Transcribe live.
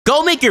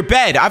Go make your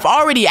bed. I've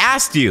already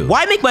asked you.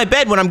 Why make my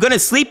bed when I'm gonna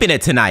sleep in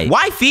it tonight?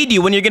 Why feed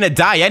you when you're gonna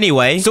die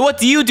anyway? So what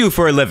do you do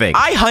for a living?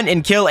 I hunt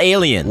and kill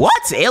aliens.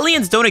 What?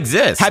 Aliens don't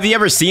exist. Have you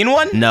ever seen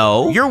one?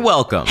 No. You're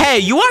welcome. Hey,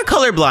 you are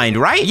colorblind,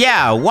 right?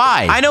 Yeah,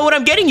 why? I know what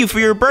I'm getting you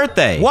for your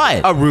birthday. What?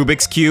 A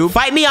Rubik's Cube?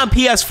 Fight me on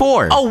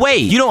PS4. Oh,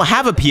 wait. You don't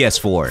have a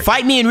PS4.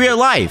 Fight me in real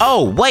life.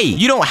 Oh, wait.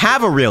 You don't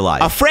have a real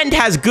life. A friend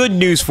has good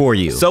news for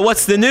you. So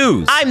what's the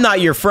news? I'm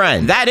not your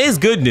friend. That is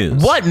good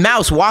news. What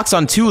mouse walks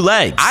on 2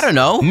 legs? I don't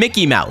know.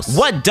 Mickey Mouse.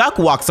 What duck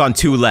walks on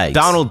 2 legs?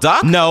 Donald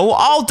Duck? No,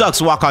 all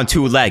ducks walk on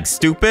 2 legs,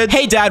 stupid.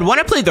 Hey, Dad,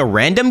 wanna play the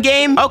random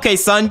game? Okay,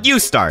 son, you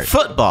start.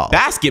 Football.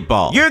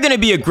 Basketball. You're gonna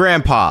be a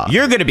grandpa.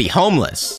 You're gonna be homeless.